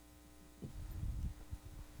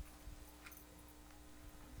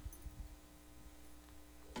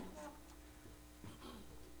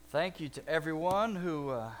Thank you to everyone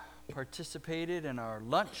who participated in our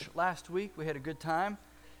lunch last week. We had a good time,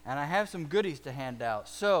 and I have some goodies to hand out.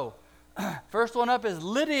 So, first one up is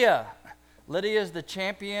Lydia. Lydia is the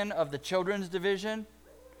champion of the children's division.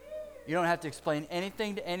 You don't have to explain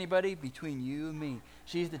anything to anybody between you and me.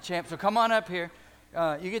 She's the champ. So come on up here.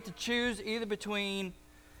 You get to choose either between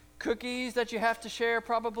cookies that you have to share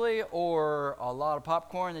probably, or a lot of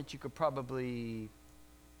popcorn that you could probably,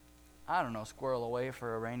 I don't know, squirrel away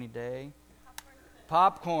for a rainy day.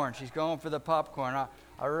 Popcorn. She's going for the popcorn.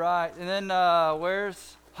 All right. And then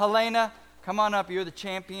where's Helena? Come on up. You're the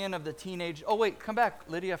champion of the teenage. Oh, wait. Come back.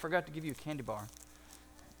 Lydia, I forgot to give you a candy bar.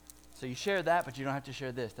 So you share that, but you don't have to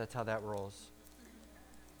share this. That's how that rolls.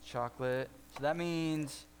 Chocolate. So that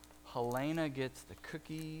means Helena gets the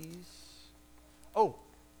cookies. Oh,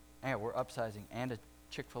 and we're upsizing. And a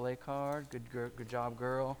Chick-fil-A card. Good job,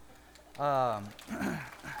 girl.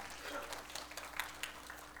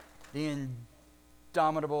 The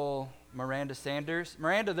indomitable Miranda Sanders.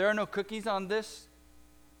 Miranda, there are no cookies on this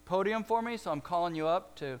podium for me, so I'm calling you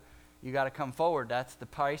up to, you got to come forward. That's the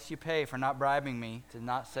price you pay for not bribing me to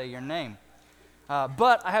not say your name.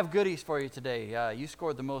 But I have goodies for you today. You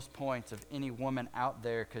scored the most points of any woman out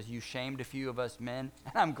there because you shamed a few of us men,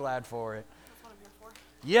 and I'm glad for it. That's what I'm here for.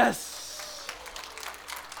 Yes!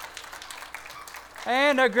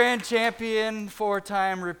 And our grand champion,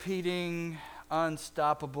 4-time repeating,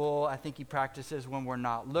 unstoppable. I think he practices when we're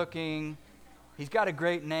not looking. He's got a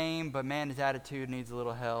great name, but man, his attitude needs a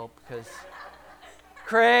little help because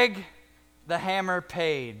Craig the Hammer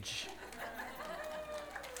Page.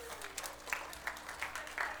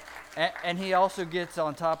 And he also gets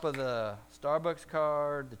on top of the Starbucks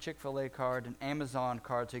card, the Chick-fil-A card, an Amazon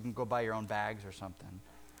card so you can go buy your own bags or something.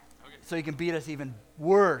 Okay. So you can beat us even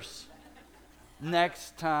worse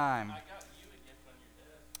next time.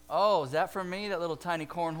 Oh, is that for me, that little tiny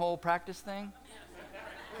cornhole practice thing?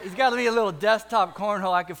 He's got to be a little desktop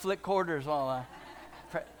cornhole I can flick quarters while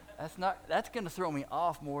that's going to throw me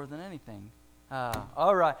off more than anything.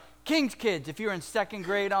 All right. King's Kids, if you're in second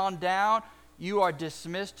grade on down, you are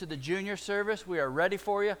dismissed to the junior service. We are ready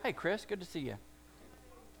for you. Hey, Chris, good to see you.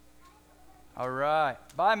 All right.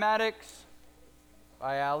 Bye, Maddox.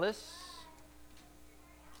 Bye, Alice.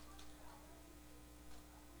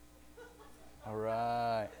 All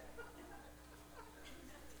right.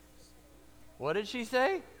 What did she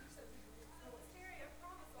say?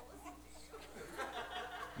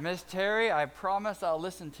 Miss Terry, I promise I'll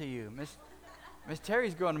listen to you. Miss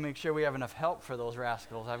Terry's going to make sure we have enough help for those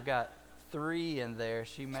rascals. I've got 3 in there.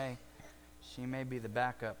 She may be the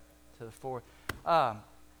backup to the 4th.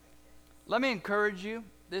 Let me encourage you.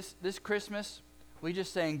 This Christmas, we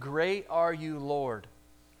just saying, "Great are you, Lord."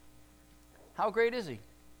 How great is He?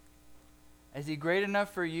 Is He great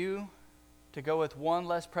enough for you to go with one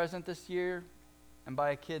less present this year and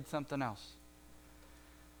buy a kid something else?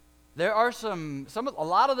 There are a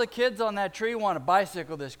lot of the kids on that tree want a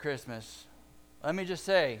bicycle this Christmas. Let me just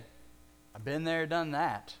say, I've been there, done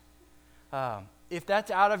that. If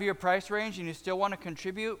that's out of your price range and you still want to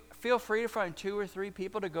contribute, feel free to find 2 or 3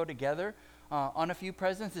 people to go together on a few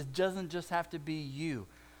presents. It doesn't just have to be you.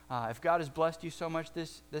 If God has blessed you so much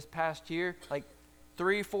this past year, like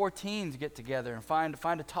 3-4 teens get together and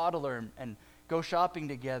find a toddler and go shopping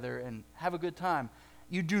together and have a good time.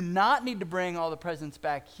 You do not need to bring all the presents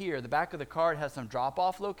back here. The back of the card has some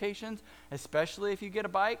drop-off locations, especially if you get a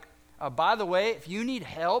bike. By the way, if you need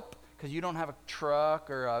help because you don't have a truck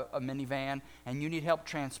or a minivan and you need help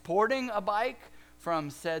transporting a bike from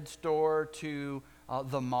said store to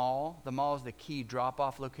the mall is the key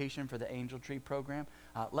drop-off location for the Angel Tree program.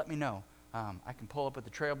 Let me know. I can pull up with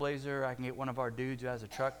the Trailblazer. I can get one of our dudes who has a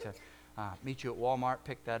truck to meet you at Walmart,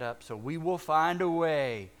 pick that up. So we will find a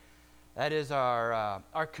way. That is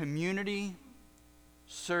our community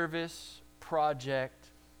service project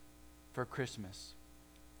for Christmas.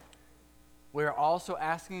 We're also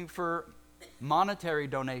asking for monetary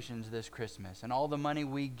donations this Christmas, and all the money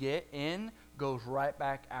we get in goes right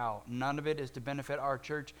back out. None of it is to benefit our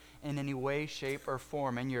church in any way, shape, or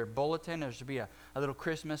form. In your bulletin, there should be a little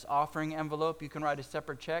Christmas offering envelope. You can write a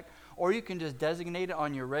separate check, or you can just designate it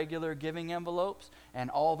on your regular giving envelopes, and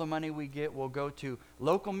all the money we get will go to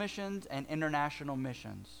local missions and international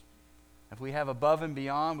missions. If we have above and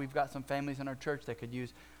beyond, we've got some families in our church that could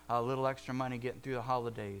use a little extra money getting through the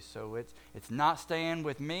holidays. So it's not staying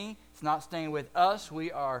with me. It's not staying with us.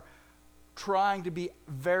 We are trying to be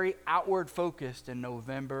very outward focused in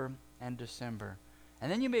November and December.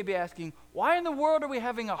 And then you may be asking, why in the world are we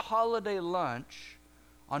having a holiday lunch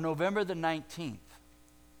on November the 19th?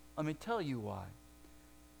 Let me tell you why.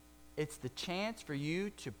 It's the chance for you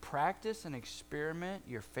to practice and experiment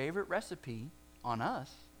your favorite recipe on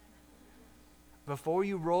us before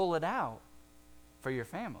you roll it out for your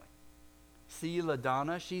family. See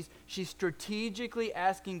LaDonna, she's strategically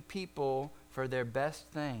asking people for their best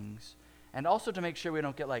things, and also to make sure we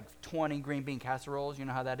don't get like 20 green bean casseroles. You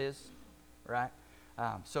know how that is, right?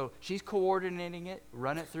 So she's coordinating it,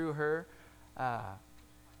 run it through her,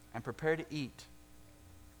 and prepare to eat.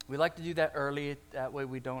 We like to do that early. That way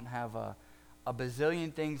we don't have a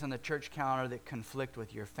bazillion things on the church calendar that conflict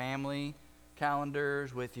with your family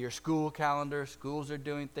calendars, with your school calendar. Schools are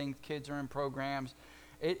doing things, kids are in programs.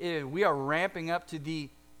 We are ramping up to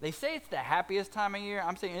they say it's the happiest time of year.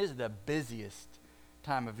 I'm saying it is the busiest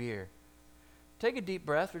time of year. Take a deep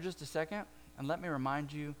breath for just a second, and let me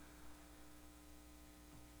remind you,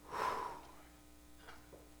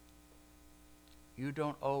 you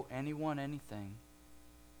don't owe anyone anything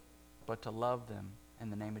but to love them in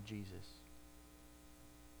the name of Jesus.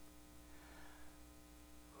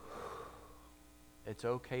 It's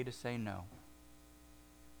okay to say no.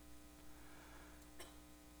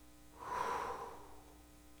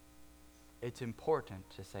 It's important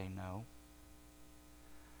to say no.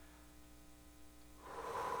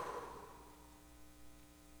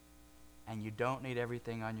 And you don't need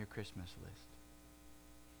everything on your Christmas list.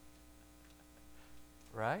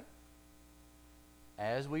 Right?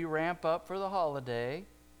 As we ramp up for the holiday,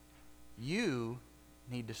 you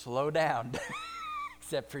need to slow down.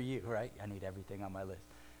 Except for you, right? I need everything on my list.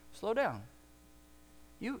 Slow down.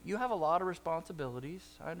 You have a lot of responsibilities.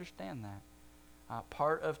 I understand that.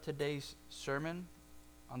 Part of today's sermon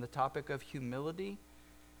on the topic of humility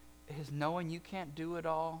is knowing you can't do it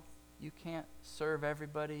all. You can't serve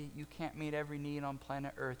everybody. You can't meet every need on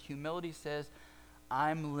planet Earth. Humility says,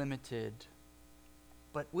 I'm limited.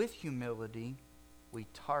 But with humility, we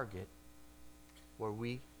target where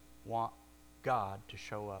we want God to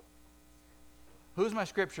show up. Who's my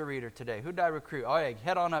scripture reader today? Who did I recruit? Oh, yeah,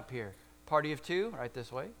 head on up here. Party of two, right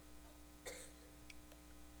this way.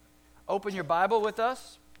 Open your Bible with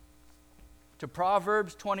us to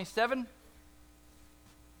Proverbs 27.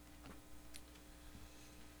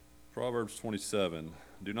 Proverbs 27.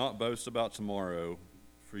 Do not boast about tomorrow,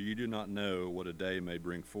 for you do not know what a day may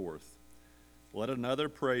bring forth. Let another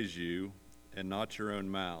praise you, and not your own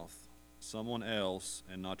mouth, someone else,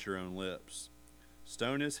 and not your own lips.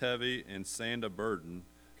 Stone is heavy, and sand a burden,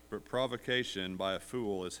 but provocation by a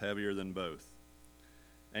fool is heavier than both.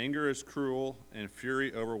 Anger is cruel, and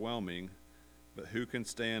fury overwhelming, but who can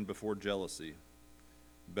stand before jealousy?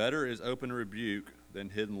 Better is open rebuke than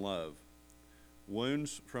hidden love.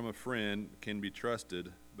 Wounds from a friend can be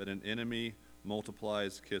trusted, but an enemy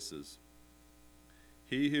multiplies kisses.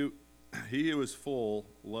 He who is full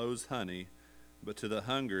loathes honey, but to the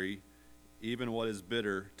hungry, even what is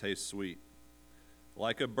bitter tastes sweet.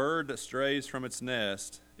 Like a bird that strays from its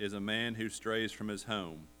nest is a man who strays from his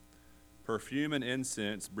home. Perfume and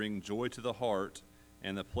incense bring joy to the heart,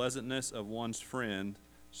 and the pleasantness of one's friend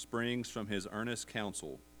springs from his earnest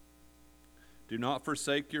counsel. Do not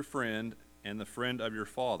forsake your friend and the friend of your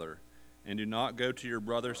father, and do not go to your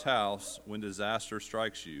brother's house when disaster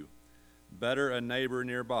strikes you. Better a neighbor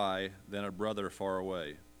nearby than a brother far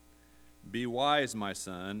away. Be wise, my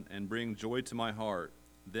son, and bring joy to my heart.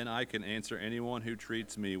 Then I can answer anyone who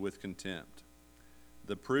treats me with contempt.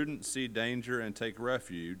 The prudent see danger and take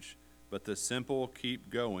refuge, but the simple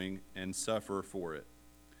keep going and suffer for it.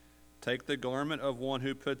 Take the garment of one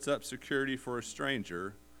who puts up security for a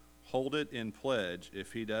stranger. Hold it in pledge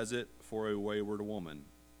if he does it for a wayward woman.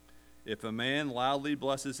 If a man loudly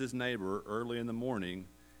blesses his neighbor early in the morning,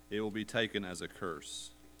 it will be taken as a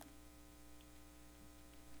curse.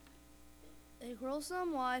 A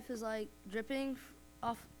quarrelsome wife is like dripping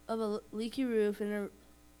off of a leaky roof in a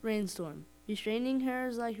rainstorm. Restraining her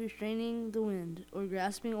is like restraining the wind, or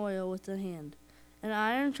grasping oil with the hand. An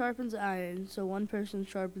iron sharpens iron, so one person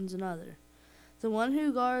sharpens another. The one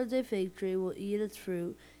who guards a fig tree will eat its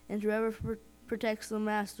fruit, and whoever protects the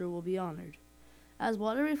master will be honored. As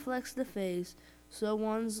water reflects the face, so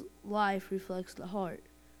one's life reflects the heart.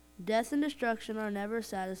 Death and destruction are never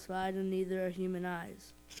satisfied, and neither are human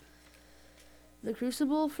eyes. The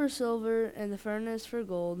crucible for silver and the furnace for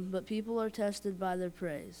gold, but people are tested by their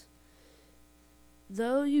praise.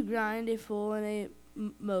 Though you grind a fool in a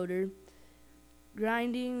motor,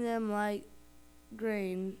 grinding them like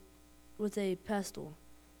grain with a pestle,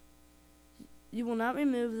 you will not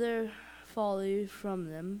remove their folly from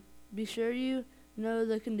them. Be sure you know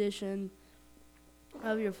the condition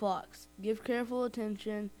of your flocks. Give careful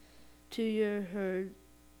attention to your herd,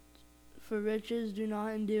 for riches do not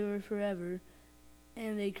endure forever,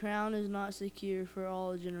 and a crown is not secure for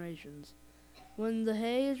all generations. When the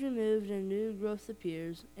hay is removed and new growth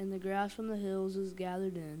appears, and the grass from the hills is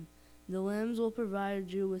gathered in, the lambs will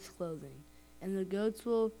provide you with clothing, and the goats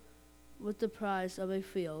will with the price of a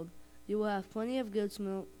field. You will have plenty of goat's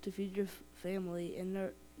milk to feed your family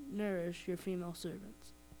and nourish your female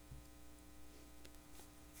servants.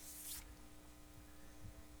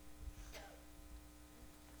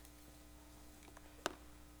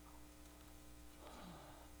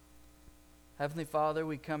 Heavenly Father,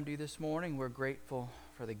 we come to you this morning. We're grateful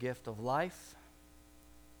for the gift of life.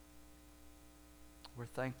 We're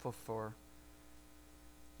thankful for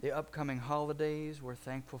the upcoming holidays. We're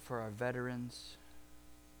thankful for our veterans.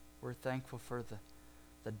 We're thankful for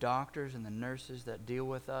the doctors and the nurses that deal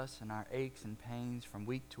with us and our aches and pains from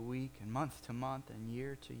week to week and month to month and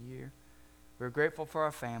year to year. We're grateful for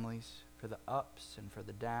our families, for the ups and for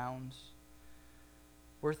the downs.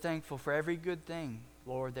 We're thankful for every good thing,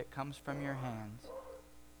 Lord, that comes from your hands.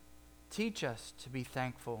 Teach us to be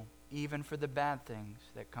thankful even for the bad things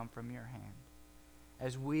that come from your hand,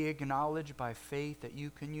 as we acknowledge by faith that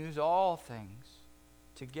you can use all things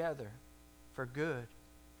together for good,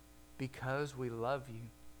 because we love you,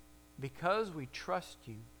 because we trust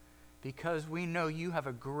you, because we know you have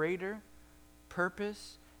a greater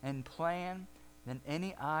purpose and plan than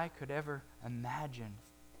any eye could ever imagine.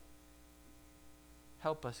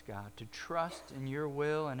 Help us, God, to trust in your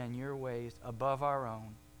will and in your ways above our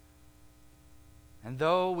own. And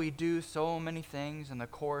though we do so many things in the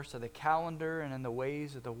course of the calendar and in the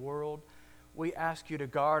ways of the world, we ask you to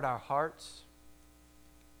guard our hearts.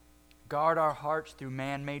 Guard our hearts through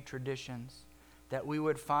man-made traditions, that we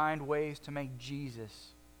would find ways to make Jesus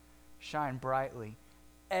shine brightly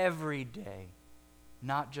every day,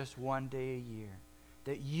 not just one day a year.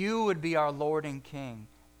 That you would be our Lord and King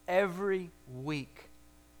every week,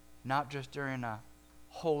 not just during a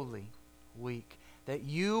holy week. That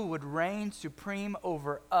you would reign supreme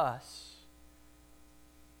over us.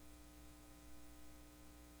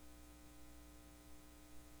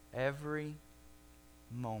 Every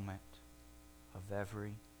moment of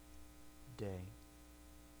every day.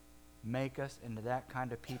 Make us into that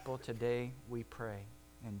kind of people today, we pray.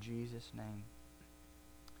 In Jesus' name,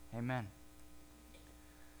 amen.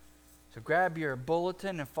 So grab your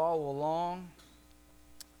bulletin and follow along.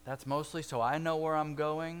 That's mostly so I know where I'm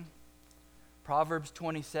going. Proverbs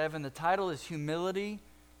 27. The title is Humility.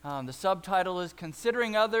 The subtitle is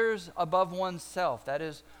Considering Others Above Oneself. That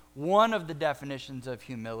is one of the definitions of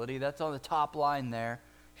humility. That's on the top line there.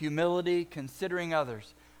 Humility, considering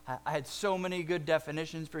others. I had so many good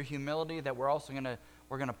definitions for humility that we're going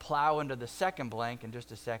to plow into the second blank in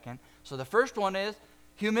just a second. So the first one is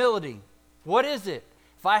humility. What is it?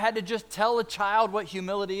 If I had to just tell a child what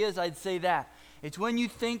humility is, I'd say that. It's when you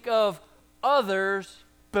think of others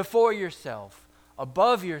before yourself,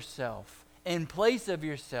 above yourself, in place of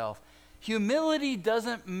yourself. Humility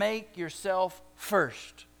doesn't make yourself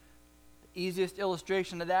first. The easiest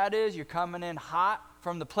illustration of that is you're coming in hot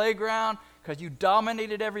from the playground because you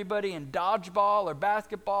dominated everybody in dodgeball or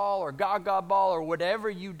basketball or gaga ball or whatever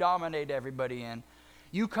you dominate everybody in.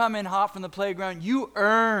 You come in hot from the playground, you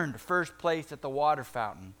earned first place at the water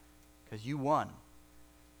fountain because you won.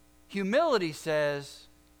 Humility says,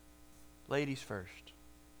 ladies first.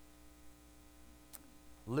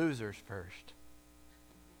 Losers first.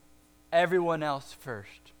 Everyone else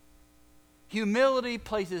first. Humility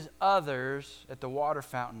places others at the water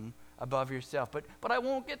fountain above yourself. But I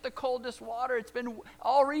won't get the coldest water. It's been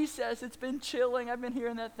all recess. It's been chilling. I've been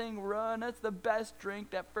hearing that thing run. That's the best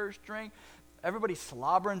drink, that first drink. Everybody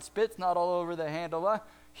slobbering, spit's not all over the handle.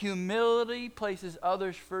 Humility places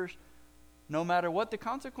others first no matter what the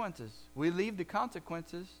consequences. We leave the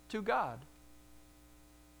consequences to God.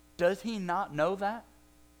 Does he not know that?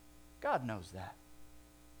 God knows that.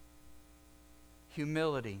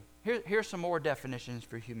 Humility. Here's some more definitions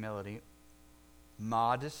for humility.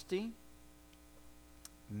 Modesty,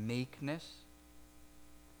 meekness,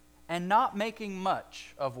 and not making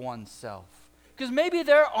much of oneself. Because maybe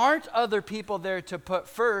there aren't other people there to put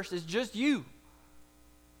first, it's just you.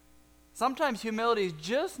 Sometimes humility is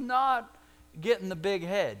just not getting the big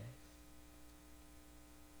head.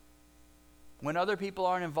 When other people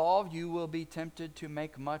aren't involved, you will be tempted to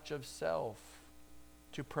make much of self,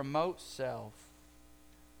 to promote self,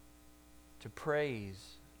 to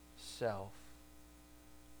praise self.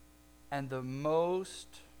 And the most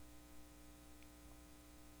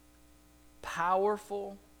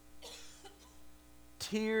powerful,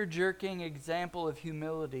 tear-jerking example of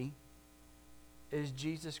humility is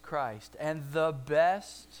Jesus Christ. And the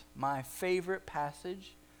best, my favorite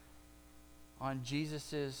passage on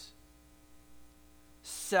Jesus's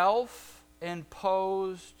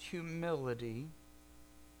self-imposed humility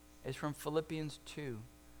is from Philippians 2.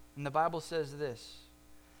 And the Bible says this: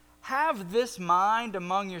 have this mind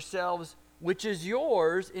among yourselves, which is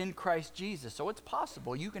yours in Christ Jesus. So it's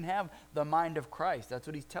possible. You can have the mind of Christ. That's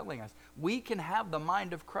what he's telling us. We can have the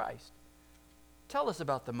mind of Christ. Tell us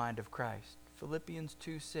about the mind of Christ. Philippians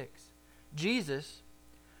 2:6. Jesus,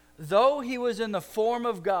 though he was in the form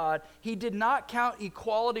of God, he did not count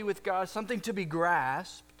equality with God something to be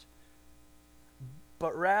grasped,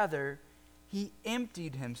 but rather he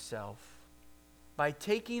emptied himself by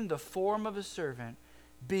taking the form of a servant,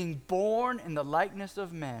 being born in the likeness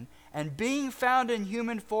of men, and being found in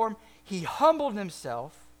human form, he humbled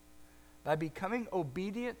himself by becoming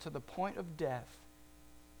obedient to the point of death,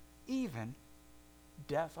 even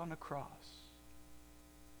death on a cross.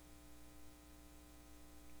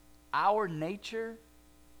 Our nature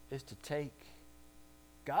is to take.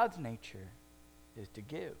 God's nature is to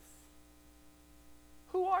give.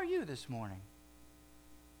 Who are you this morning?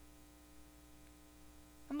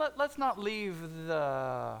 And let's not leave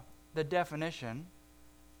the definition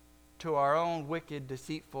to our own wicked,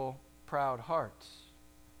 deceitful, proud hearts.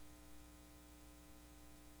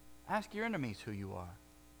 Ask your enemies who you are.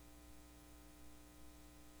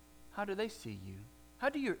 How do they see you? How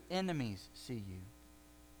do your enemies see you?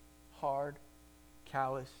 Hard,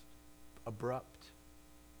 calloused, abrupt,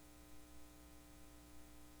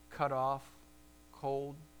 cut off,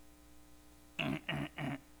 cold,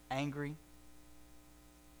 angry?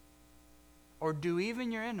 Or do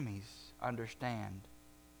even your enemies understand?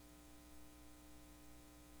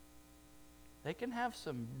 They can have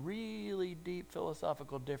some really deep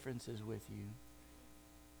philosophical differences with you.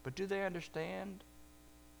 But do they understand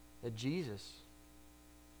that Jesus,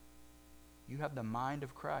 you have the mind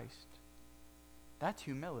of Christ? That's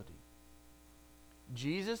humility.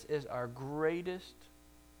 Jesus is our greatest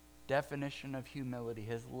definition of humility.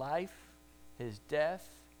 His life, his death,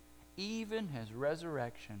 even his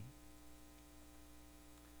resurrection.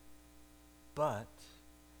 But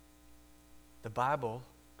the Bible,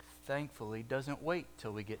 thankfully, doesn't wait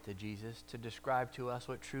till we get to Jesus to describe to us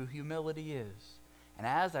what true humility is. And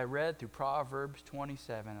as I read through Proverbs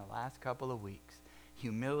 27 the last couple of weeks,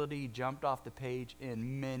 humility jumped off the page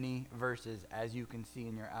in many verses, as you can see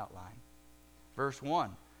in your outline. Verse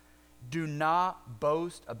 1, do not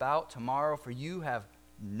boast about tomorrow, for you have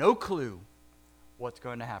no clue what's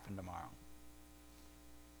going to happen tomorrow.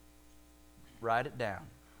 Write it down.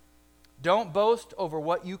 Don't boast over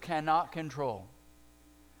what you cannot control.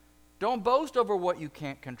 Don't boast over what you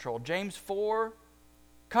can't control. James 4,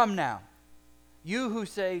 come now. You who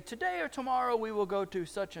say, today or tomorrow we will go to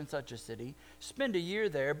such and such a city, spend a year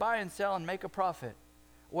there, buy and sell and make a profit.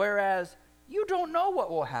 Whereas you don't know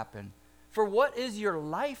what will happen. For what is your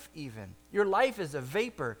life even? Your life is a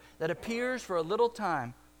vapor that appears for a little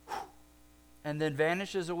time and then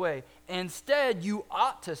vanishes away. Instead, you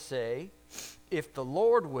ought to say, if the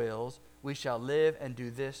Lord wills, we shall live and do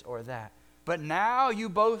this or that. But now you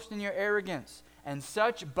boast in your arrogance, and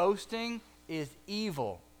such boasting is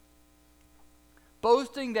evil.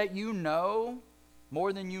 Boasting that you know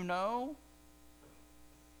more than you know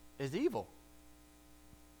is evil.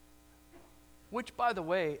 Which, by the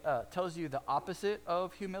way, tells you the opposite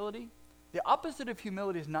of humility. The opposite of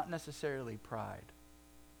humility is not necessarily pride.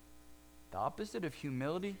 The opposite of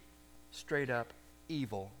humility, straight up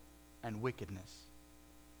evil and wickedness.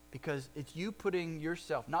 Because it's you putting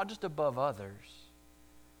yourself not just above others,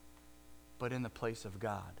 but in the place of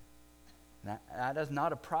God. That is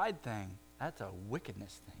not a pride thing. That's a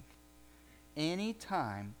wickedness thing.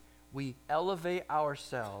 Anytime we elevate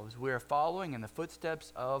ourselves, we are following in the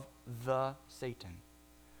footsteps of the Satan,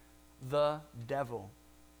 the devil.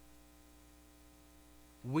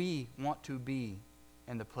 We want to be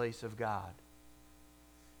in the place of God.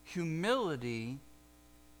 Humility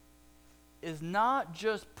is not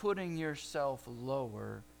just putting yourself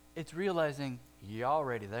lower, it's realizing you're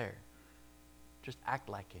already there. Just act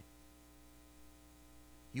like it.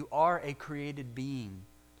 You are a created being,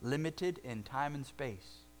 limited in time and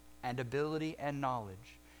space, and ability and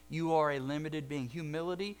knowledge. You are a limited being.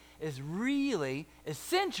 Humility is really,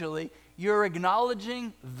 essentially, you're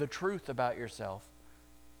acknowledging the truth about yourself.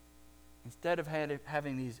 Instead of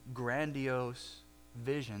having these grandiose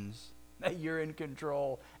visions that you're in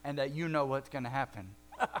control and that you know what's going to happen.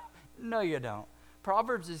 No, you don't.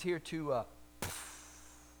 Proverbs is here to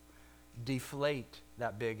deflate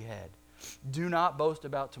that big head. Do not boast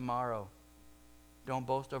about tomorrow. Don't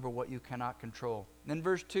boast over what you cannot control. Then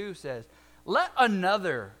verse 2 says, let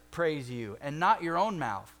another praise you and not your own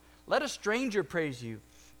mouth. Let a stranger praise you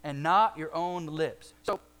and not your own lips.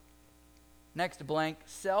 So Next blank,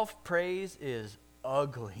 self-praise is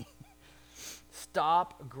ugly.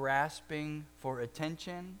 Stop grasping for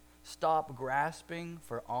attention. Stop grasping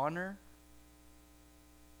for honor.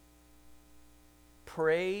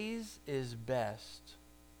 Praise is best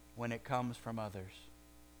when it comes from others.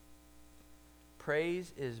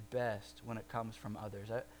 Praise is best when it comes from others.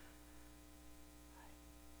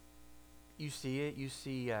 You see it. You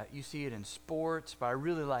see it in sports, but I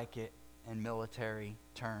really like it in military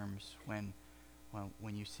terms when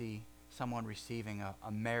you see someone receiving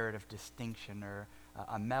a merit of distinction or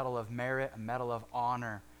a medal of merit, a medal of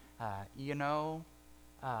honor.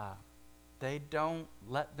 They don't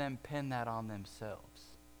let them pin that on themselves.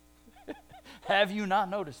 Have you not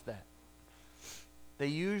noticed that? They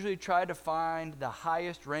usually try to find the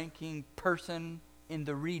highest ranking person in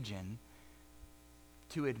the region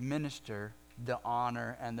to administer the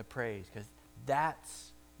honor and the praise, because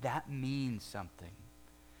that means something.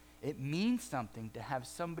 It means something to have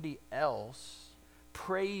somebody else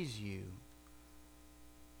praise you.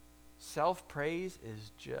 Self-praise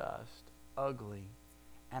is just ugly.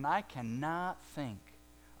 And I cannot think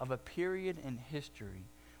of a period in history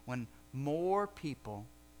when more people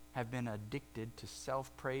have been addicted to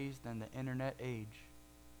self-praise than the internet age.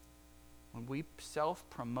 When we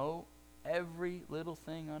self-promote every little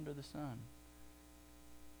thing under the sun.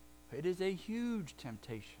 It is a huge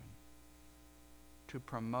temptation to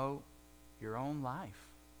promote your own life.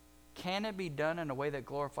 Can it be done in a way that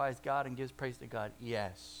glorifies God and gives praise to God?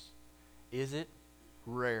 Yes. Is it?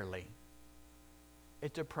 Rarely.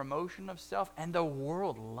 It's a promotion of self, and the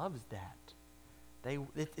world loves that.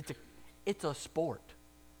 It's a sport.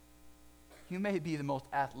 You may be the most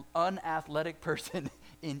unathletic person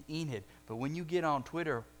in Enid, but when you get on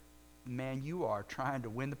Twitter, man, you are trying to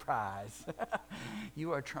win the prize.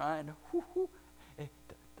 You are trying to,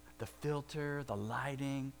 the filter, the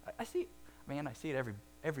lighting. I see it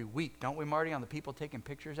every week, don't we, Marty? On the people taking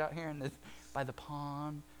pictures out here by the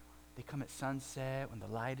pond. They come at sunset when the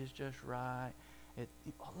light is just right.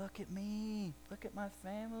 Look at me. Look at my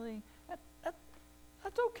family.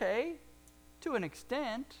 That's okay to an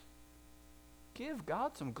extent. Give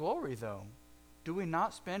God some glory, though. Do we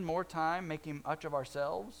not spend more time making much of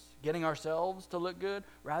ourselves, getting ourselves to look good,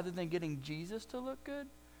 rather than getting Jesus to look good?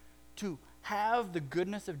 To have the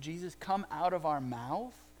goodness of Jesus come out of our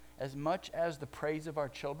mouth as much as the praise of our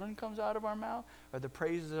children comes out of our mouth, or the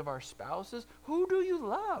praises of our spouses? Who do you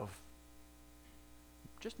love?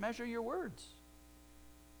 Just measure your words.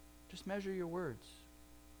 Just measure your words.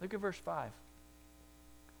 Look at verse 5.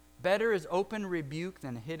 Better is open rebuke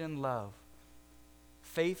than hidden love.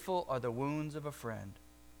 Faithful are the wounds of a friend.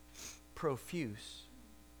 Profuse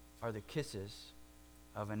are the kisses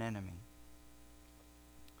of an enemy.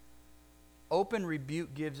 Open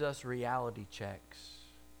rebuke gives us reality checks.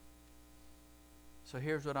 So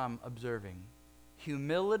here's what I'm observing.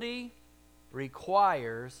 Humility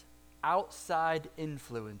requires outside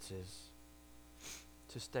influences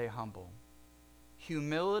to stay humble.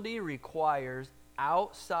 Humility requires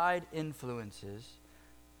outside influences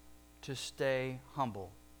to stay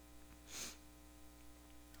humble.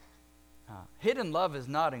 Hidden love is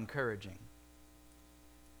not encouraging.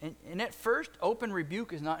 And at first, open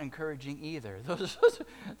rebuke is not encouraging either.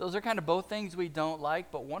 Those are kind of both things we don't like,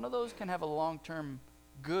 but one of those can have a long-term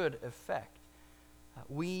good effect.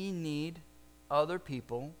 We need other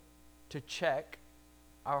people to check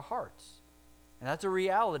our hearts. And that's a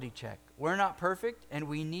reality check. We're not perfect, and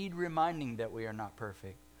we need reminding that we are not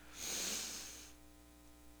perfect.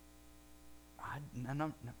 I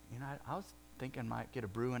was thinking I might get a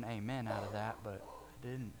brewing amen out of that, but I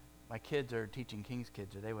didn't. My kids are teaching King's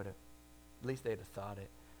kids, or they would have, at least they'd have thought it.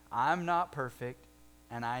 I'm not perfect,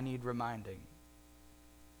 and I need reminding.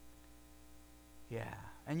 Yeah,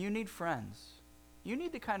 and you need friends. You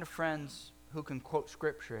need the kind of friends who can quote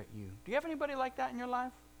scripture at you. Do you have anybody like that in your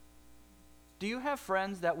life? Do you have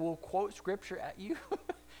friends that will quote scripture at you?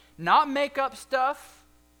 Not make up stuff,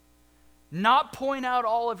 not point out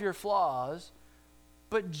all of your flaws,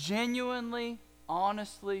 but genuinely,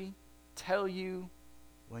 honestly tell you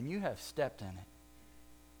when you have stepped in it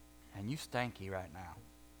and you stanky right now.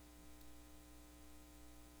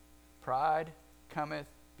 Pride cometh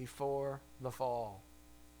before the fall.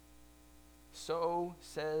 So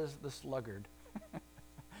says the sluggard.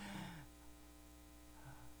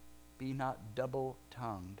 Be not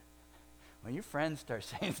double-tongued. When your friends start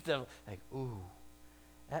saying stuff like, ooh,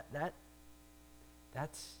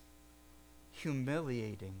 that's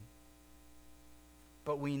humiliating.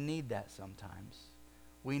 But we need that sometimes.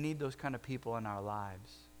 We need those kind of people in our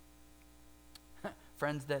lives.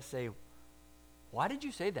 Friends that say, why did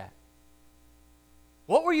you say that?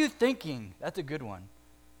 What were you thinking? That's a good one.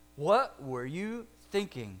 What were you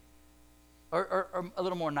thinking? Or a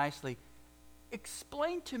little more nicely,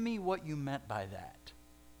 explain to me what you meant by that.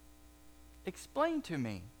 Explain to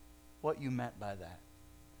me what you meant by that.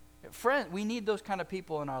 Friend, we need those kind of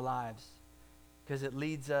people in our lives because it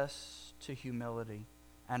leads us to humility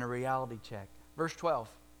and a reality check. Verse 12.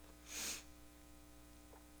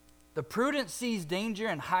 The prudent sees danger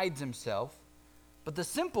and hides himself, but the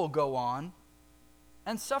simple go on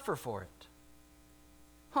and suffer for it.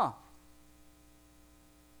 Huh.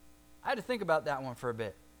 I had to think about that one for a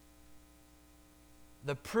bit.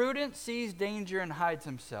 The prudent sees danger and hides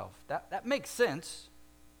himself. That makes sense.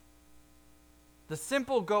 The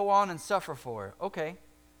simple go on and suffer for it. Okay.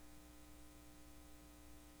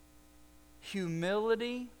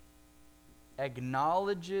 Humility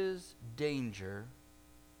acknowledges danger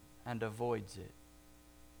and avoids it.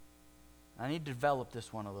 I need to develop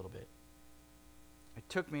this one a little bit. It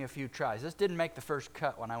took me a few tries. This didn't make the first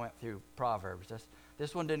cut when I went through Proverbs.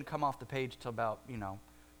 This one didn't come off the page till about,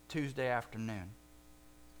 Tuesday afternoon.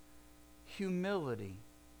 Humility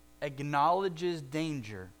acknowledges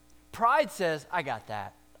danger. Pride says, I got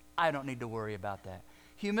that. I don't need to worry about that.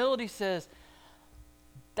 Humility says,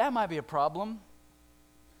 that might be a problem.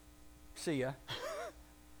 See ya.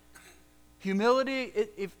 Humility,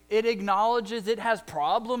 if it acknowledges it has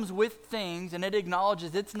problems with things, and it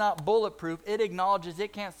acknowledges it's not bulletproof. It acknowledges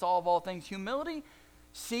it can't solve all things. Humility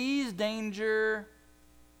sees danger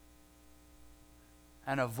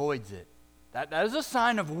and avoids it. That is a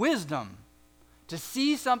sign of wisdom. To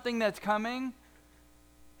see something that's coming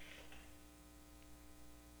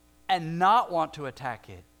and not want to attack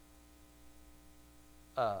it.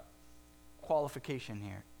 Qualification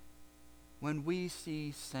here. When we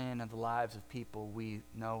see sin in the lives of people we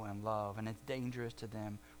know and love, and it's dangerous to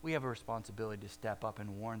them, we have a responsibility to step up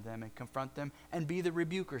and warn them and confront them and be the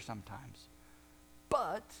rebuker sometimes.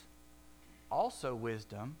 But also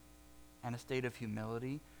wisdom and a state of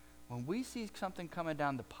humility, when we see something coming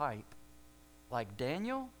down the pipe, like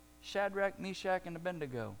Daniel, Shadrach, Meshach, and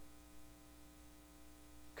Abednego,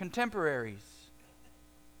 contemporaries.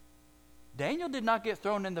 Daniel did not get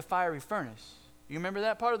thrown in the fiery furnace. You remember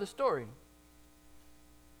that part of the story?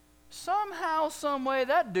 Somehow, some way,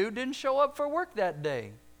 that dude didn't show up for work that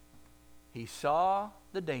day. He saw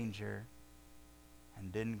the danger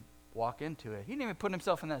and didn't walk into it. He didn't even put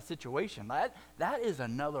himself in that situation. That is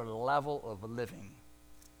another level of living.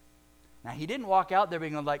 Now, he didn't walk out there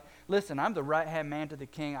being like, listen, I'm the right-hand man to the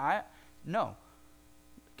king. No.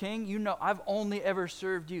 King, I've only ever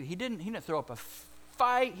served you. He didn't throw up a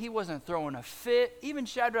fight. He wasn't throwing a fit. Even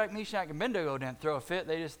Shadrach, Meshach, and Abednego didn't throw a fit.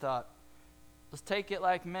 They just thought, let's take it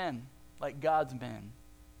like men, like God's men.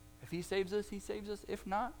 If he saves us, he saves us. If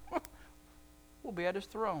not, we'll be at his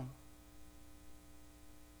throne.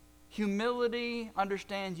 Humility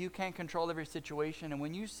understands you can't control every situation, and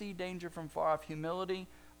when you see danger from far off, humility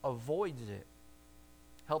avoids it.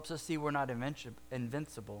 Helps us see we're not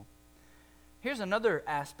invincible. Here's another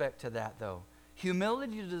aspect to that, though.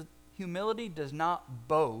 Humility does not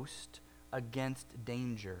boast against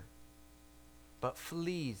danger, but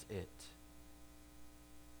flees it.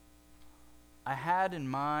 I had in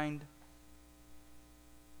mind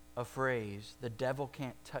a phrase, the devil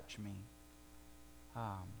can't touch me.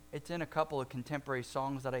 It's in a couple of contemporary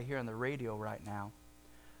songs that I hear on the radio right now.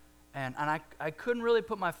 And I couldn't really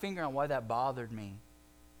put my finger on why that bothered me.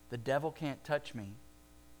 The devil can't touch me.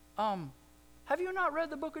 Have you not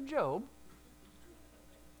read the book of Job?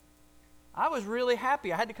 I was really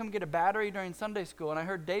happy. I had to come get a battery during Sunday school, and I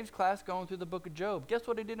heard Dave's class going through the book of Job. Guess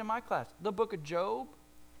what he did in my class? The book of Job.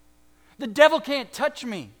 The devil can't touch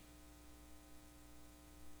me.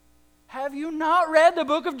 Have you not read the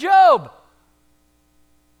book of Job?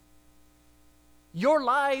 Your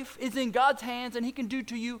life is in God's hands, and he can do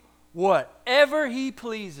to you whatever he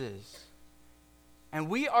pleases. And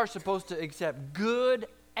we are supposed to accept good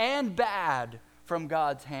and bad from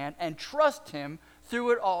God's hand and trust him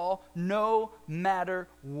through it all, no matter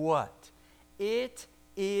what. It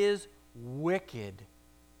is wicked.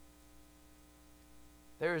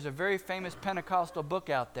 There is a very famous Pentecostal book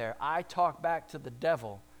out there, I Talk Back to the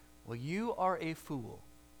Devil. Well, you are a fool.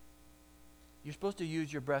 You're supposed to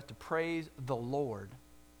use your breath to praise the Lord.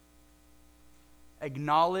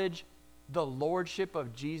 Acknowledge the lordship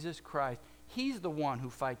of Jesus Christ. He's the one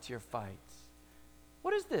who fights your fights.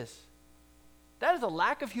 What is this? That is a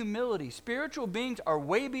lack of humility. Spiritual beings are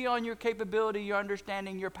way beyond your capability, your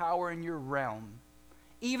understanding, your power, and your realm.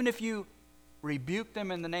 Even if you rebuke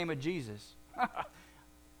them in the name of Jesus.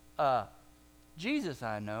 Jesus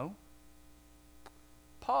I know.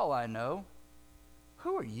 Paul I know.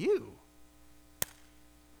 Who are you?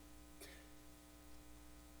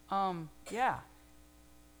 Yeah.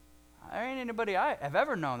 There ain't anybody I have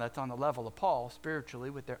ever known that's on the level of Paul spiritually,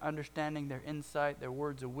 with their understanding, their insight, their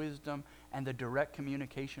words of wisdom, and the direct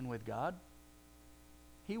communication with God.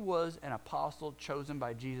 He was an apostle chosen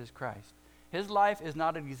by Jesus Christ. His life is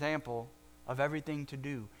not an example of everything to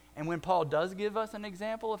do. And when Paul does give us an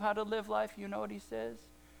example of how to live life, you know what he says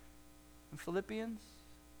in Philippians?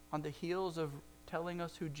 On the heels of telling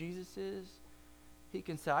us who Jesus is, he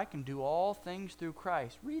can say, I can do all things through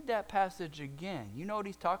Christ. Read that passage again. You know what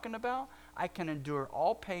he's talking about? I can endure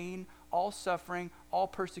all pain, all suffering, all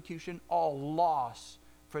persecution, all loss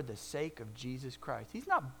for the sake of Jesus Christ. He's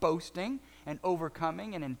not boasting and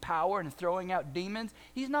overcoming and in power and throwing out demons.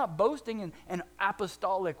 He's not boasting in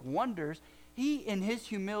apostolic wonders. He, in his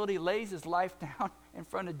humility, lays his life down in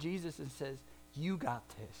front of Jesus and says, you got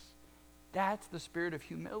this. That's the spirit of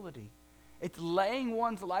humility. It's laying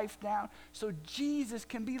one's life down so Jesus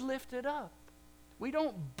can be lifted up. We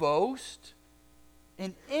don't boast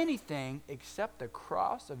in anything except the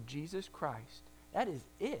cross of Jesus Christ. That is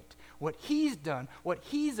it. What he's done, what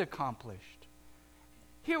he's accomplished.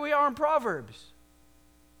 Here we are in Proverbs.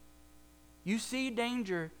 You see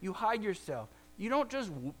danger, you hide yourself. You don't just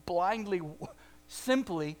blindly,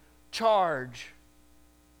 simply charge,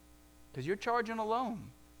 because you're charging alone.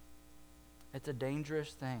 It's a dangerous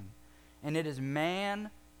thing. And it is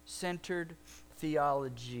man-centered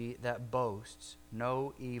theology that boasts,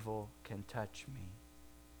 no evil can touch me.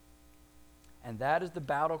 And that is the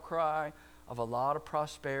battle cry of a lot of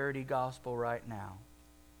prosperity gospel right now.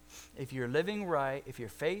 If you're living right, if your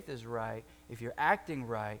faith is right, if you're acting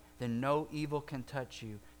right, then no evil can touch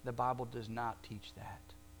you. The Bible does not teach that.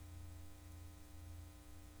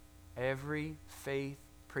 Every faith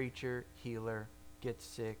preacher, healer gets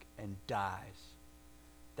sick and dies.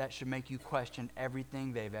 That should make you question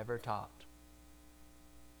everything they've ever taught.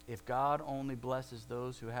 If God only blesses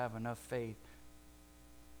those who have enough faith,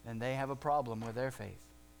 then they have a problem with their faith.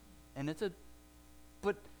 And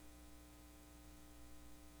but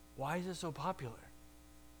why is it so popular?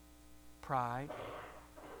 Pride,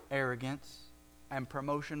 arrogance, and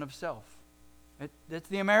promotion of self. It's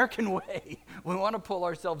the American way. We want to pull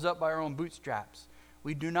ourselves up by our own bootstraps.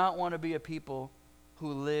 We do not want to be a people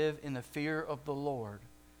who live in the fear of the Lord,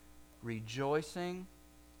 rejoicing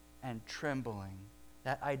and trembling.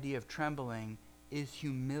 That idea of trembling is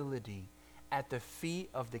humility at the feet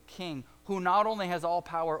of the King, who not only has all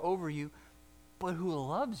power over you, but who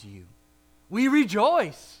loves you. We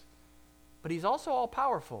rejoice, but he's also all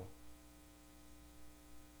powerful.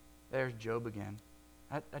 There's Job again.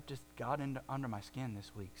 That just got under my skin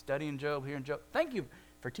this week. Studying Job, hearing Job. Thank you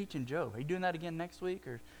for teaching Job. Are you doing that again next week,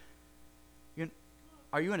 or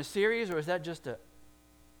are you in a series, or is that just a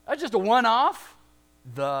one-off?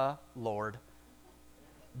 The Lord.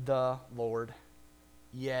 The Lord.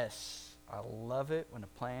 Yes, I love it when a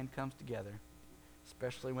plan comes together,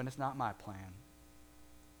 especially when it's not my plan.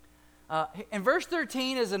 In verse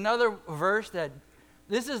 13 is another verse that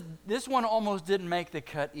this one almost didn't make the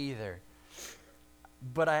cut either.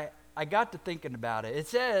 But I got to thinking about it. It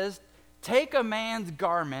says, take a man's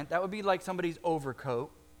garment, that would be like somebody's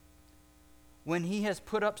overcoat, when he has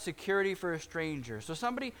put up security for a stranger. So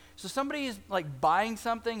somebody is like buying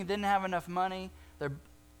something and didn't have enough money.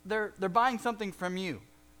 They're buying something from you.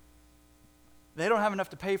 They don't have enough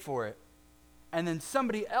to pay for it. And then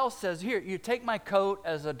somebody else says, here, you take my coat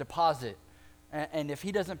as a deposit. And if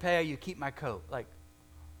he doesn't pay, you keep my coat. Like,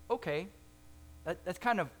 okay. That's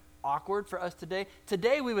kind of awkward for us today.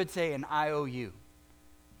 Today we would say an IOU.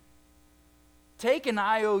 Take an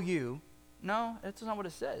IOU. No, that's not what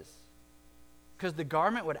it says. Because the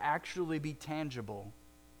garment would actually be tangible,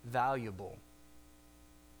 valuable.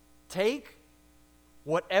 Take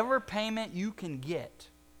whatever payment you can get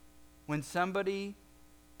when somebody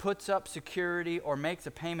puts up security or makes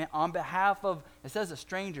a payment on behalf of, it says a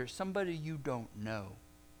stranger, somebody you don't know.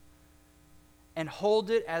 And hold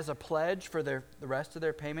it as a pledge for the rest of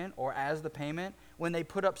their payment, or as the payment when they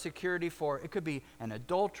put up security for, it could be an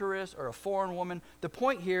adulteress or a foreign woman. The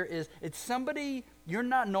point here is it's somebody you're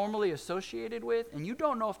not normally associated with, and you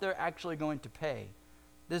don't know if they're actually going to pay.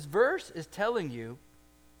 This verse is telling you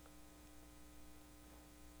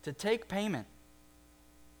to take payment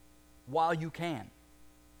while you can,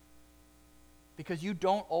 because you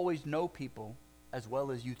don't always know people as well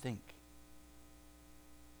as you think.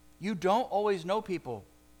 You don't always know people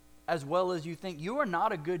as well as you think. You are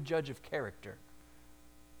not a good judge of character.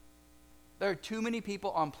 There are too many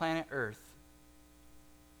people on planet Earth.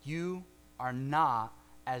 You are not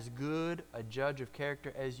as good a judge of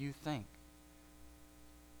character as you think.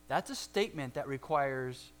 That's a statement that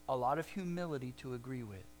requires a lot of humility to agree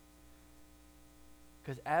with.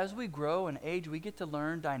 Because as we grow in age, we get to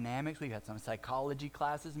learn dynamics. We've had some psychology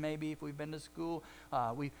classes, maybe, if we've been to school.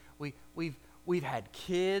 We've had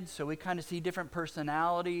kids, so we kind of see different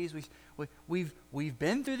personalities. We've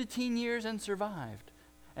been through the teen years and survived.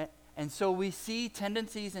 And so we see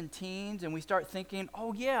tendencies in teens, and we start thinking,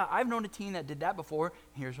 oh, yeah, I've known a teen that did that before.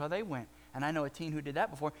 Here's how they went. And I know a teen who did that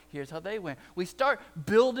before. Here's how they went. We start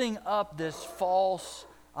building up this false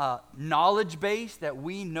knowledge base that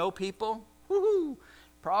we know people. Woohoo!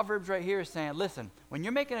 Proverbs right here is saying, listen, when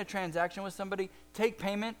you're making a transaction with somebody, take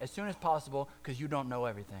payment as soon as possible because you don't know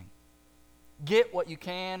everything. Get what you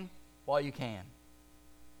can while you can.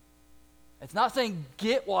 It's not saying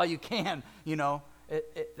get while you can, you know.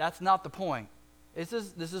 That's not the point. This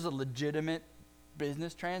is a legitimate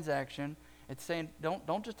business transaction. It's saying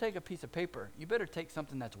don't just take a piece of paper. You better take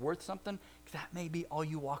something that's worth something, because that may be all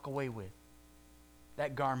you walk away with.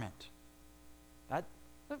 That garment.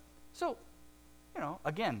 So, you know,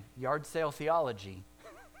 again, yard sale theology.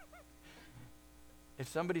 If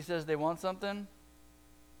somebody says they want something,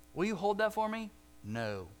 will you hold that for me?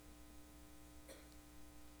 No.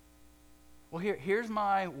 Well, here's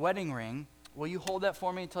my wedding ring. Will you hold that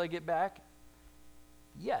for me until I get back?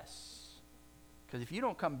 Yes. Because if you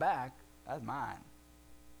don't come back, that's mine.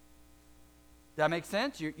 Does that make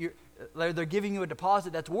sense? They're giving you a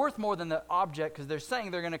deposit that's worth more than the object because they're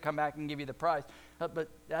saying they're going to come back and give you the price. But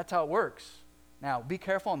that's how it works. Now, be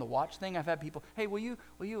careful on the watch thing. I've had people, hey, will you,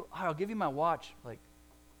 I'll give you my watch. Like,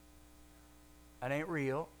 that ain't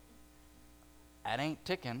real. That ain't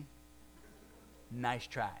ticking. Nice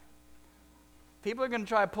try. People are going to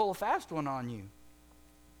try to pull a fast one on you.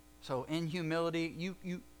 So in humility, you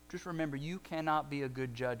just remember, you cannot be a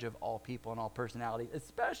good judge of all people and all personalities,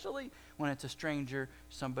 especially when it's a stranger,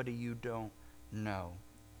 somebody you don't know.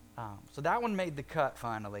 So that one made the cut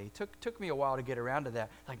finally. Took me a while to get around to that.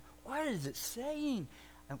 Like, what is it saying?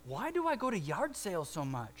 And why do I go to yard sales so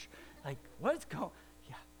much? Like, what's going?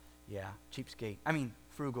 Yeah, cheapskate. I mean,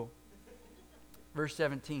 frugal. Verse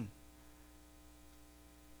 17.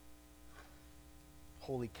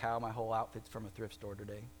 Holy cow, my whole outfit's from a thrift store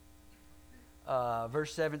today.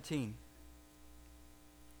 Verse 17.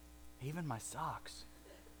 Even my socks.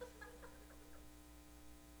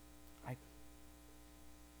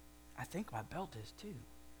 I think my belt is too.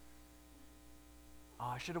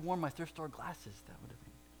 Oh, I should have worn my thrift store glasses. That would have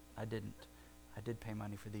been. I didn't. I did pay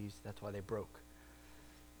money for these. That's why they broke.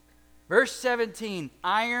 Verse 17.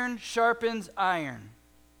 Iron sharpens iron.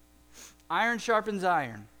 Iron sharpens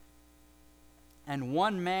iron. And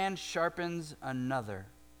one man sharpens another.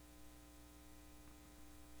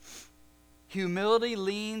 Humility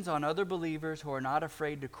leans on other believers who are not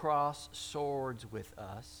afraid to cross swords with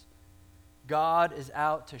us. God is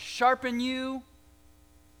out to sharpen you,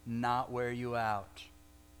 not wear you out.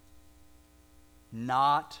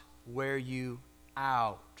 Not wear you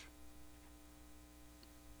out.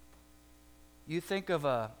 You think of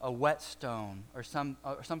a whetstone or some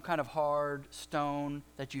kind of hard stone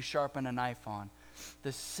that you sharpen a knife on.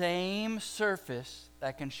 The same surface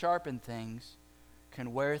that can sharpen things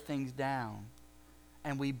can wear things down,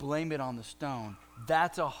 and we blame it on the stone.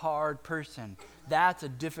 That's a hard person. That's a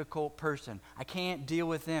difficult person. I can't deal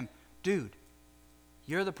with them. Dude,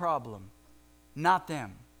 you're the problem, not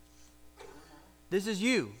them. This is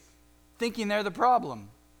you thinking they're the problem.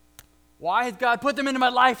 Why has God put them into my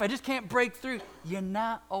life? I just can't break through. You're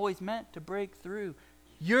not always meant to break through.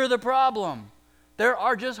 You're the problem. There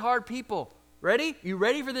are just hard people. Ready? You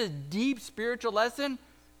ready for this deep spiritual lesson?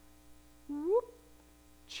 Whoop.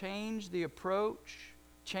 Change the approach,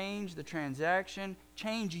 change the transaction,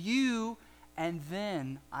 change you, and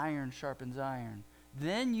then iron sharpens iron.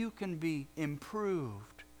 Then you can be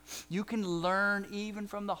improved. You can learn even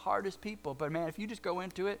from the hardest people. But man, if you just go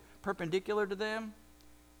into it perpendicular to them,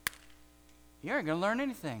 you aren't going to learn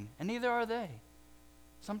anything, and neither are they.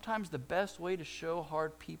 Sometimes the best way to show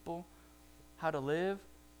hard people how to live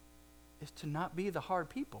is to not be the hard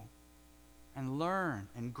people and learn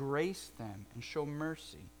and grace them and show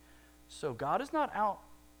mercy. So God is not out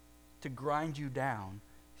to grind you down.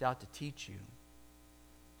 He's out to teach you.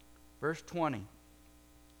 Verse 20.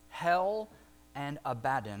 Hell and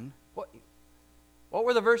Abaddon. What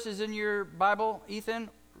were the verses in your Bible, Ethan?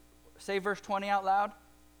 Say verse 20 out loud.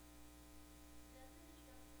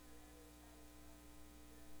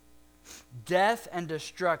 Death and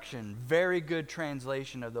destruction. Very good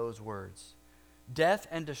translation of those words. Death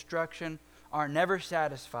and destruction are never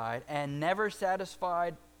satisfied, and never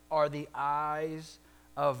satisfied are the eyes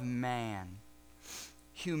of man.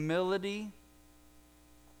 Humility.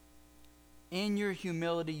 In your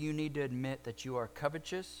humility, you need to admit that you are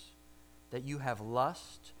covetous, that you have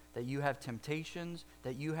lust, that you have temptations,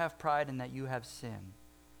 that you have pride, and that you have sin.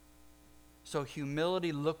 So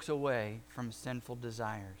humility looks away from sinful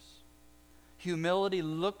desires. Humility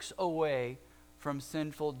looks away from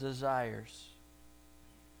sinful desires.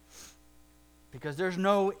 Because there's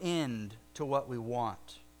no end to what we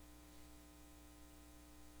want.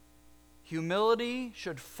 Humility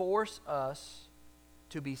should force us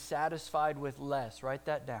to be satisfied with less. Write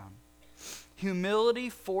that down. Humility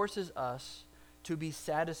forces us to be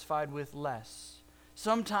satisfied with less.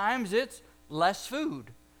 Sometimes it's less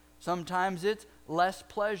food. Sometimes it's less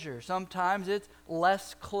pleasure. Sometimes it's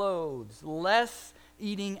less clothes, less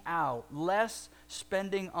eating out, less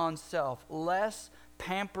spending on self, less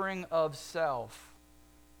pampering of self.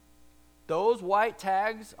 Those white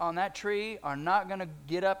tags on that tree are not going to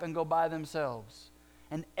get up and go by themselves.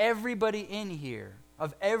 And everybody in here,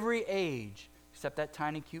 of every age, except that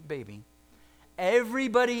tiny cute baby,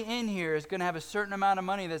 everybody in here is going to have a certain amount of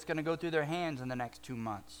money that's going to go through their hands in the next 2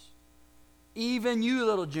 months. Even you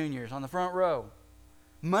little juniors on the front row.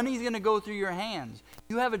 Money's going to go through your hands.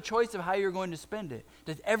 You have a choice of how you're going to spend it.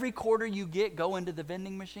 Does every quarter you get go into the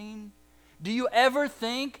vending machine? Do you ever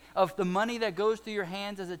think of the money that goes through your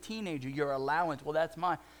hands as a teenager, your allowance? Well, that's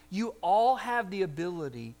mine. You all have the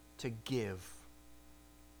ability to give.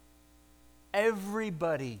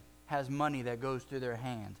 Everybody has money that goes through their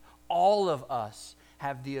hands. All of us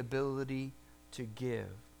have the ability to give.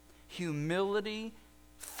 Humility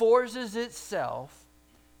forces itself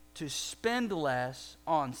to spend less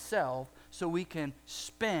on self so we can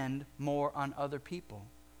spend more on other people.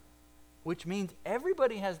 Which means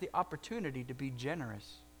everybody has the opportunity to be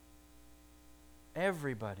generous.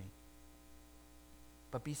 Everybody.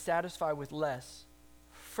 But be satisfied with less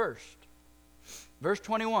first. Verse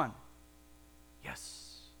 21.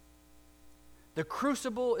 Yes. The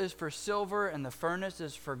crucible is for silver and the furnace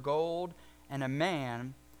is for gold, and a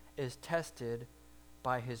man is tested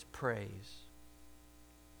by his praise.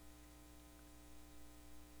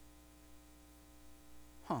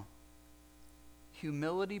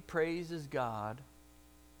 Humility praises God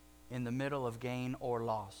in the middle of gain or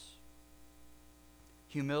loss.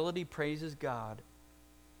 Humility praises God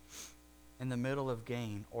in the middle of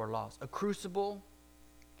gain or loss. A crucible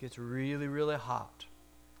gets really, really hot.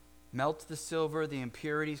 Melts the silver, the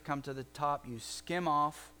impurities come to the top. You skim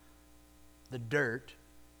off the dirt.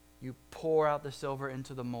 You pour out the silver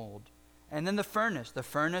into the mold. And then the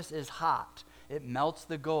furnace is hot. It melts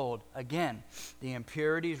the gold. Again, the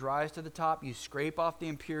impurities rise to the top. You scrape off the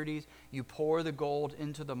impurities. You pour the gold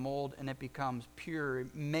into the mold and it becomes pure.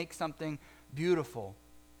 It makes something beautiful.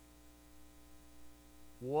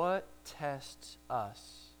 What tests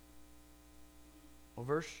us? Well,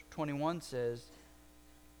 verse 21 says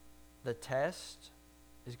the test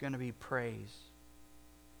is going to be praise.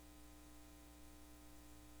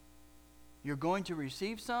 You're going to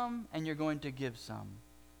receive some and you're going to give some.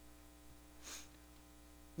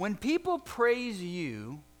 When people praise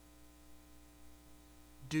you,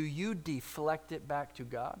 do you deflect it back to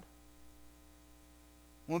God?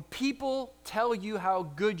 When people tell you how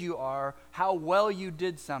good you are, how well you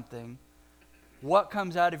did something, what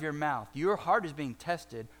comes out of your mouth? Your heart is being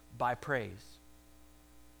tested by praise.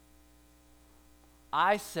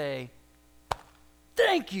 I say,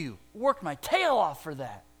 thank you. Worked my tail off for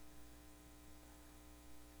that.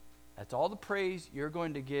 That's all the praise you're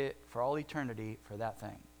going to get for all eternity for that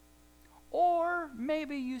thing. Or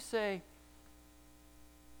maybe you say,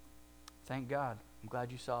 thank God. I'm glad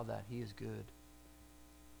you saw that. He is good.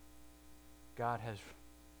 God has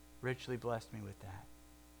richly blessed me with that.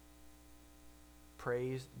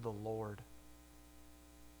 Praise the Lord.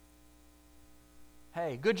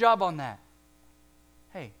 Hey, good job on that.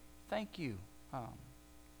 Hey, thank you.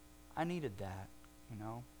 I needed that,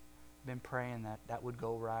 I've been praying that that would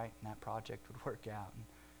go right and that project would work out.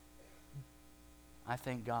 And I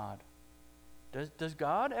thank God. Does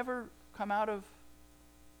God ever come out of...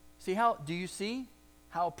 Do you see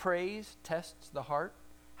how praise tests the heart?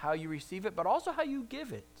 How you receive it, but also how you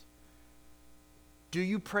give it. Do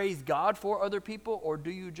you praise God for other people or do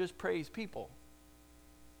you just praise people?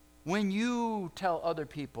 When you tell other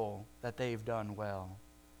people that they've done well,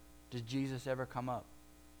 does Jesus ever come up?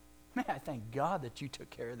 Man, I thank God that you took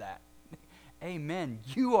care of that. Amen.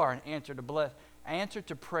 You are an answer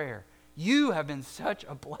to prayer. You have been such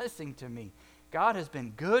a blessing to me. God has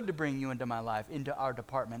been good to bring you into my life, into our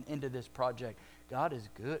department, into this project. God is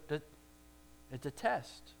good. It's a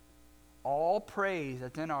test. All praise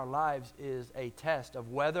that's in our lives is a test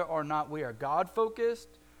of whether or not we are God-focused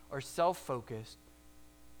or self-focused.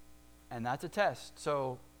 And that's a test.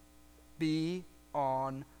 So be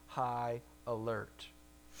on high alert.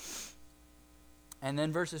 And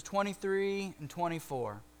then verses 23 and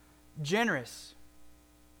 24. Generous.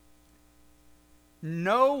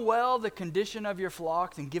 Know well the condition of your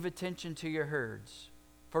flocks and give attention to your herds.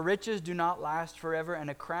 For riches do not last forever, and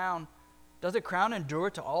does a crown endure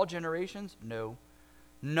to all generations? No.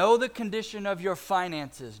 Know the condition of your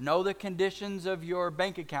finances. Know the conditions of your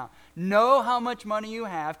bank account. Know how much money you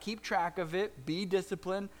have. Keep track of it. Be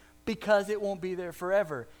disciplined, because it won't be there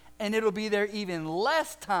forever. And it'll be there even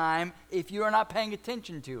less time if you are not paying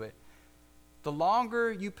attention to it. The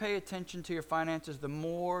longer you pay attention to your finances, the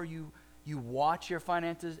more you watch your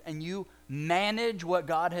finances and you manage what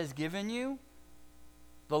God has given you,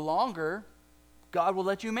 the longer God will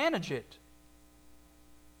let you manage it.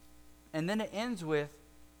 And then it ends with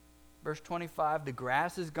verse 25, the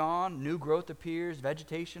grass is gone, new growth appears,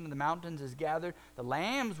 vegetation in the mountains is gathered, the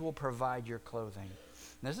lambs will provide your clothing.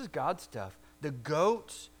 And this is God's stuff. The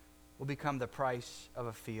goats will become the price of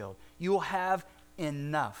a field. You will have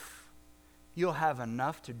enough. You'll have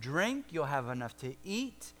enough to drink, you'll have enough to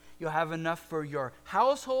eat, you'll have enough for your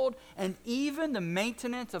household, and even the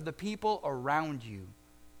maintenance of the people around you.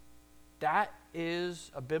 That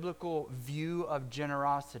is a biblical view of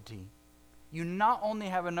generosity. You not only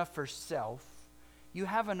have enough for self, you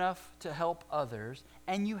have enough to help others,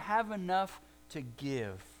 and you have enough to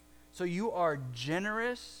give. So you are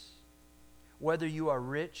generous whether you are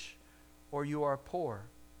rich or you are poor.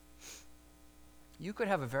 You could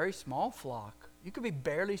have a very small flock. You could be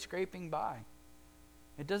barely scraping by.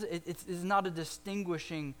 It's not a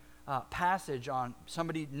distinguishing passage on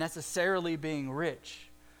somebody necessarily being rich.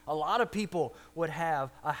 A lot of people would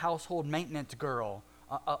have a household maintenance girl,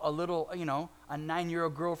 a little, a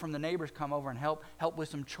 9-year-old girl from the neighbors come over and help with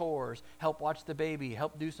some chores, help watch the baby,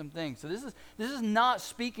 help do some things. So this is not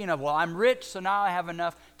speaking of, well, I'm rich, so now I have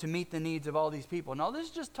enough to meet the needs of all these people. No, this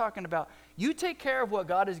is just talking about you take care of what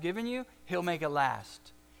God has given you, He'll make it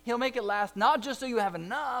last. He'll make it last not just so you have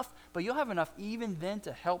enough, but you'll have enough even then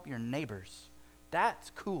to help your neighbors. That's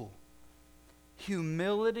cool.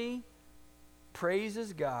 Humility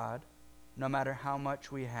praises God no matter how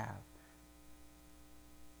much we have.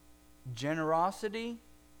 Generosity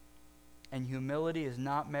and humility is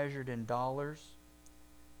not measured in dollars,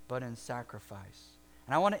 but in sacrifice.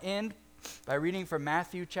 And I want to end by reading from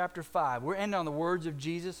Matthew chapter 5. We're ending on the words of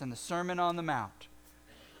Jesus and the Sermon on the Mount,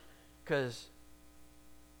 because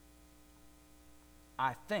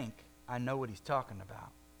I think I know what he's talking about.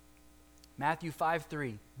 Matthew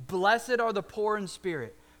 5:3. Blessed are the poor in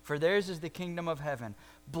spirit, for theirs is the kingdom of heaven.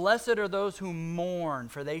 Blessed are those who mourn,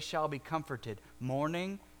 for they shall be comforted.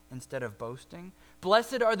 Mourning instead of boasting.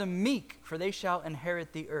 Blessed are the meek, for they shall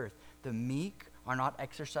inherit the earth. The meek are not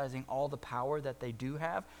exercising all the power that they do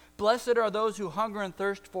have. Blessed are those who hunger and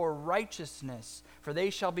thirst for righteousness, for they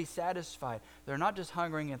shall be satisfied. They're not just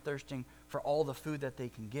hungering and thirsting for all the food that they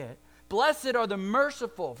can get. Blessed are the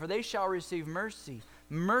merciful, for they shall receive mercy.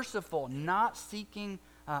 Merciful, not seeking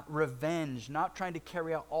revenge, not trying to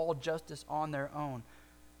carry out all justice on their own.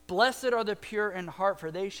 Blessed are the pure in heart,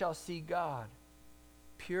 for they shall see God.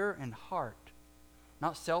 Pure in heart,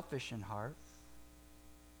 not selfish in heart.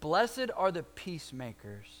 Blessed are the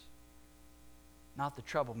peacemakers, not the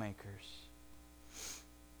troublemakers.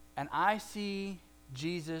 And I see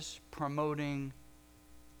Jesus promoting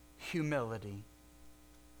humility,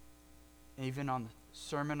 even on the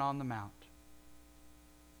Sermon on the Mount.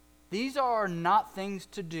 These are not things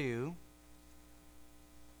to do.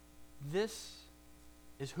 This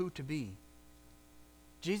is who to be.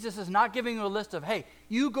 Jesus is not giving you a list of, hey,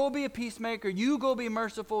 you go be a peacemaker, you go be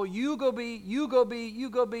merciful, you go be.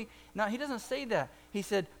 No, he doesn't say that. He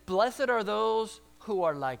said, blessed are those who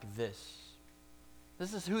are like this.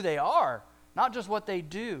 This is who they are, not just what they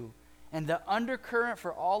do. And the undercurrent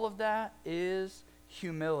for all of that is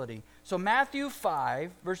humility. So Matthew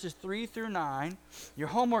 5, verses 3 through 9, your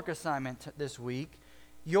homework assignment this week,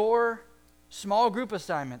 your small group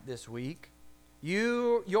assignment this week,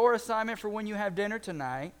 your assignment for when you have dinner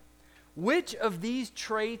tonight. Which of these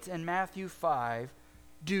traits in Matthew 5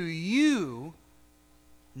 do you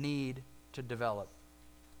need to develop?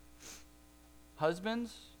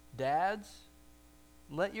 Husbands, dads,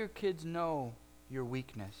 let your kids know your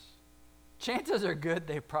weakness. Chances are good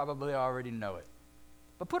they probably already know it.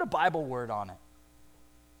 But put a Bible word on it.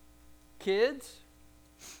 Kids,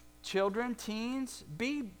 children, teens,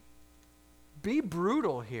 be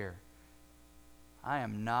brutal here. I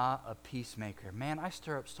am not a peacemaker. Man, I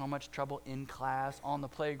stir up so much trouble in class, on the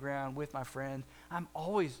playground, with my friends. I'm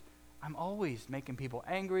always making people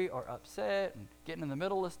angry or upset and getting in the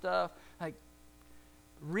middle of stuff. Like,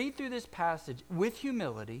 read through this passage with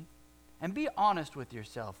humility and be honest with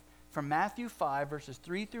yourself. From Matthew 5, verses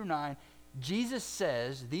 3 through 9, Jesus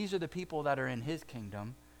says these are the people that are in his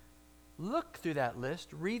kingdom. Look through that list,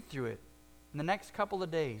 read through it in the next couple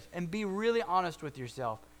of days, and be really honest with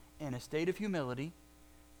yourself in a state of humility.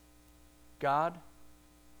 God,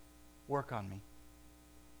 work on me.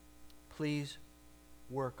 Please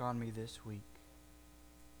work on me this week.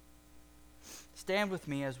 Stand with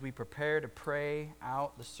me as we prepare to pray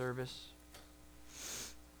out the service.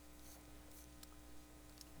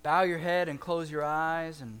 Bow your head and close your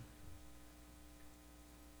eyes. And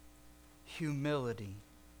humility.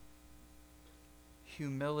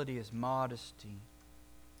 Humility is modesty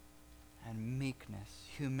and meekness.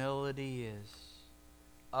 Humility is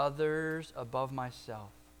others above myself.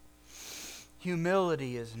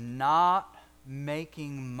 Humility is not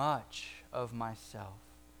making much of myself.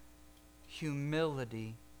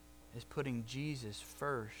 Humility is putting Jesus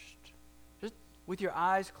first. Just with your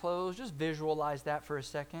eyes closed, just visualize that for a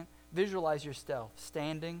second. Visualize yourself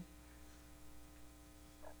standing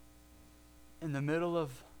in the middle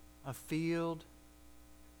of a field,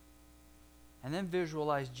 and then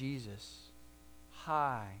visualize Jesus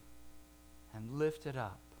high and lifted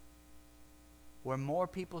up, where more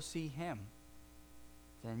people see him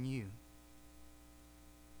than you,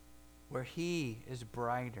 where he is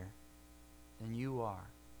brighter than you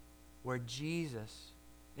are, where Jesus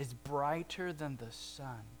is brighter than the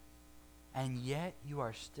sun, and yet you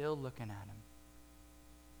are still looking at him.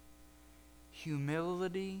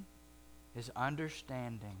 Humility is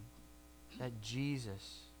understanding that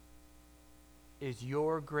Jesus is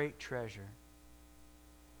your great treasure,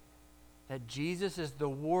 that Jesus is the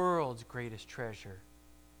world's greatest treasure,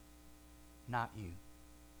 not you.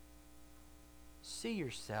 See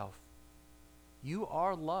yourself. You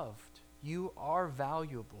are loved. You are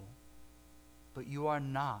valuable, but you are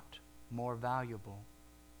not more valuable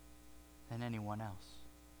than anyone else.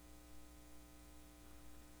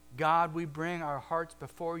 God, we bring our hearts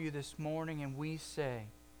before you this morning and we say,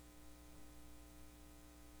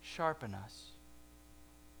 sharpen us,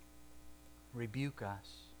 rebuke us,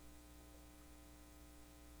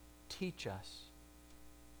 teach us,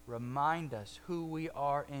 remind us who we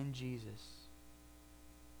are in Jesus.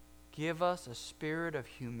 Give us a spirit of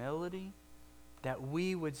humility, that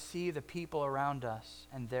we would see the people around us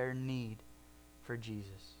and their need for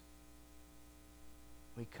Jesus.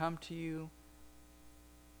 We come to you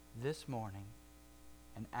this morning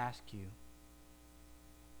and ask you,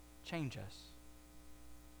 change us.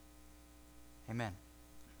 Amen.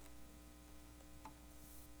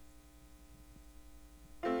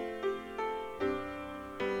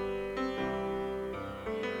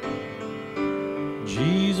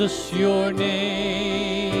 Jesus, your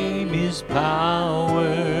name is power.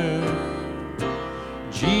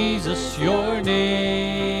 Jesus, your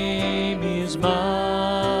name is might.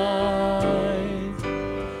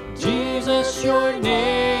 Jesus, your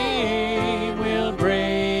name will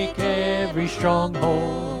break every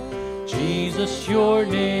stronghold. Jesus, your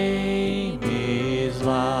name is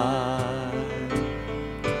light.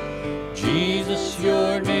 Jesus,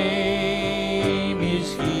 your name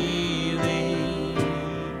is healing.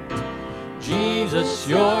 Jesus,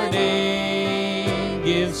 your name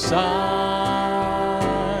gives sight.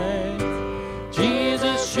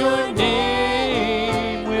 Jesus, your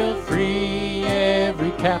name will free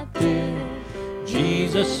every captive.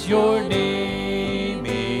 Jesus, your name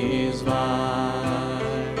is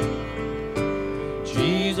light.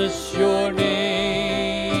 Jesus, your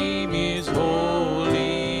name is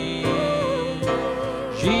holy.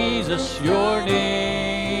 Jesus, your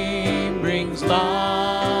name brings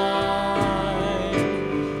life.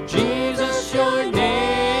 Jesus, your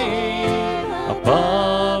name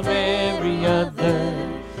above every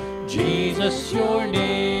other. Jesus, your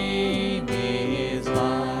name is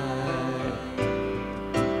life.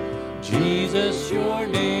 Jesus, your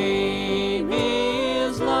name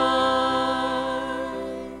is life.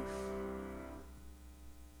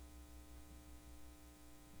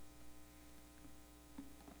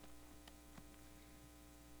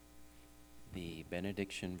 The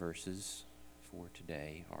benediction verses for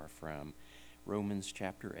today are from Romans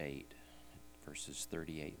chapter 8, verses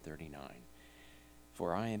 38-39.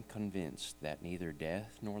 For I am convinced that neither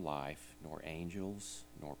death nor life, nor angels,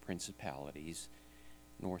 nor principalities,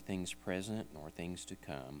 nor things present, nor things to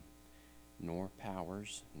come, nor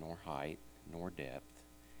powers, nor height, nor depth,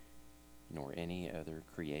 nor any other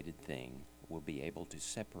created thing will be able to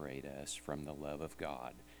separate us from the love of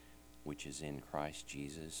God, which is in Christ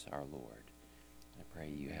Jesus our Lord. I pray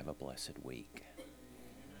you have a blessed week.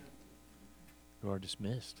 You are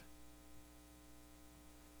dismissed.